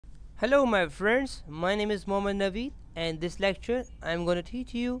Hello my friends, my name is Mohammad Naveed and this lecture I am going to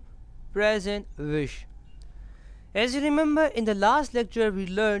teach you present wish. As you remember in the last lecture we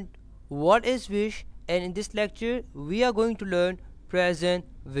learned what is wish, and in this lecture we are going to learn present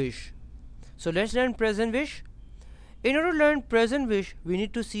wish. So let's learn present wish. In order to learn present wish we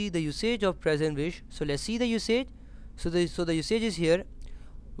need to see the usage of present wish. So let's see the usage. So the usage is here.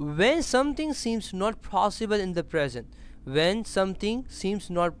 When something seems not possible in the present, when something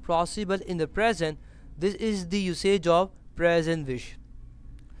seems not possible in the present, this is the usage of present wish.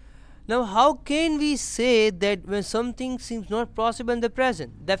 Now how can we say that when something seems not possible in the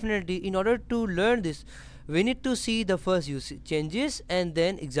present? Definitely, in order to learn this we need to see the first usage changes and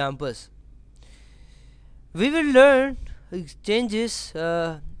then examples. We will learn changes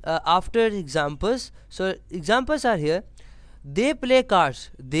after examples. So examples are here. They play cards.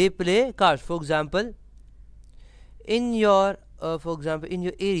 They play cards. For example, in your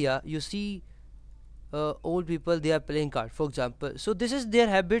area you see old people, they are playing cards, for example. So this is their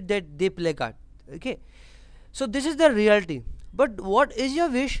habit that they play card. Okay, so this is the reality. But what is your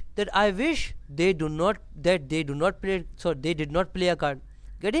wish? That I wish they do not play, so they did not play a card.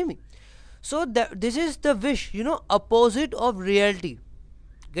 Getting me? So that this is the wish, opposite of reality.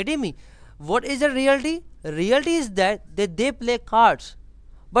 Getting me? What is the reality? Reality is that they play cards.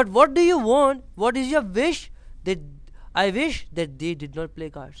 But what do you want? What is your wish? That I wish that they did not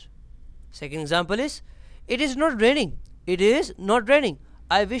play cards. Second example is, it is not raining. It is not raining.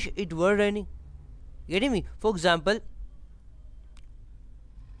 I wish it were raining. Getting me? For example,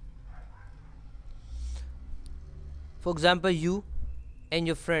 you and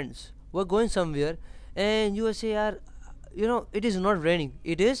your friends were going somewhere, and you will say, it is not raining.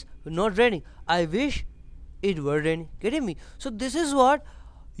 It is not raining. I wish it were raining. Getting me? So this is what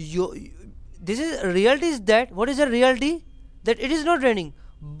you. This is reality. Is that what is the reality? That it is not raining.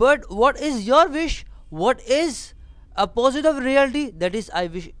 But what is your wish? What is opposite of reality? That is, I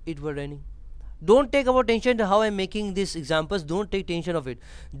wish it were raining. Don't take about attention to how I'm making these examples. Don't take tension of it.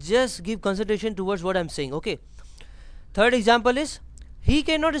 Just give concentration towards what I'm saying. Okay. Third example is, he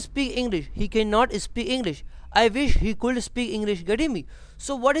cannot speak English. He cannot speak English. I wish he could speak English. Getting me?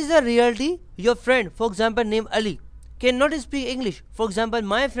 So what is the reality? Your friend, for example, named Ali, cannot speak English. For example,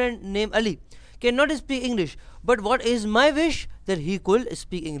 my friend named Ali cannot speak English. But what is my wish? That he could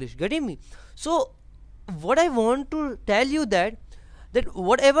speak English. Getting me? So what I want to tell you that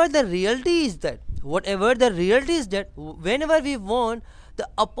whatever the reality is, whenever we want the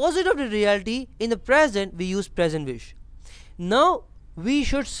opposite of the reality in the present, we use present wish. Now we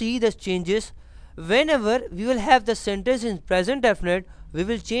should see the changes. Whenever we will have the sentence in present definite, we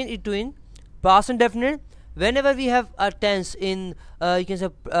will change it to in past indefinite. Whenever we have a tense in you can say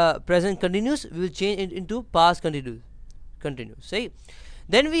present continuous, we will change it into past continuous. Say,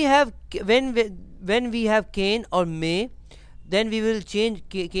 then we have when we have can or may, then we will change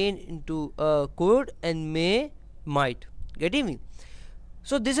can into could and may might. Getting me?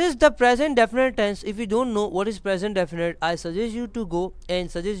 So this is the present definite tense. If you don't know what is present definite, I suggest you to go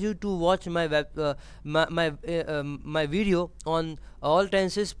and suggest you to watch my my video on all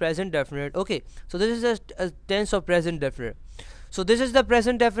tenses present definite. Okay, so this is a tense of present definite. So this is the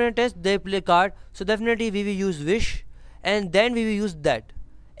present definite tense. They play card. So definitely we will use wish, and then we will use that.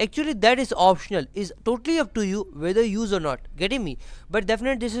 Actually that is optional, is totally up to you whether you use or not. Getting me? But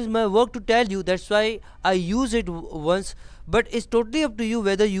definitely this is my work to tell you, that's why I use it once. But it's totally up to you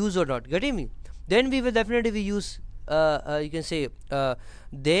whether you use or not. Getting me? Then we will definitely we use you can say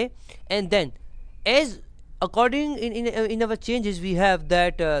they, and then as according in our changes we have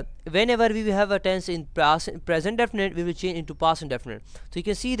that whenever we will have a tense in present definite, we will change into past indefinite. So you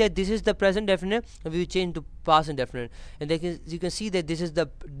can see that this is the present definite and we will change into past indefinite, and you can see that this is the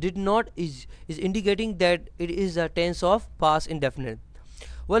did not is indicating that it is a tense of past indefinite.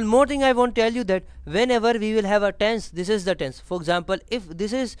 One more thing I want to tell you, that whenever we will have a tense, this is the tense. For example, if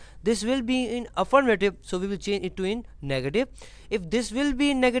this will be in affirmative, so we will change it to in negative. If this will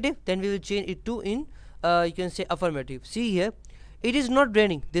be in negative, then we will change it to in you can say affirmative. See here, it is not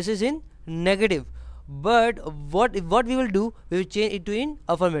raining. This is in negative. But what we will do, we will change it to in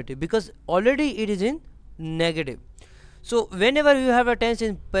affirmative because already it is in negative. So whenever you have a tense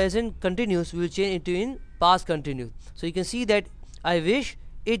in present continuous, we will change it to in past continuous. So you can see that I wish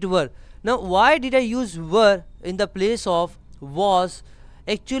it were. Now why did I use were in the place of was?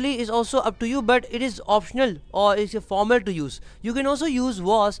 Actually is also up to you, but it is optional or it's a formal to use. You can also use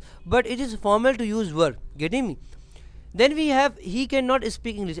was, but it is formal to use were. Getting me? Then we have he cannot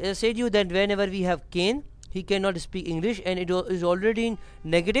speak English. As I said you that whenever we have can, he cannot speak English and it is already in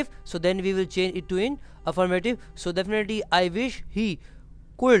negative, so then we will change it to in affirmative. So definitely I wish he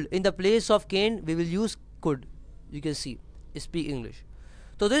could, in the place of can, we will use could. You can see, speak English.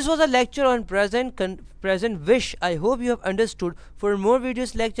 So this was a lecture on present wish. I hope you have understood. For more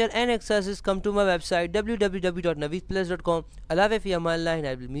videos, lecture and exercises, come to my website www.naveedplus.com. Allah Hafiz fi amanillah, and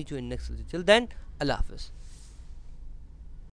I will meet you in next video. Till then, Allah Hafiz.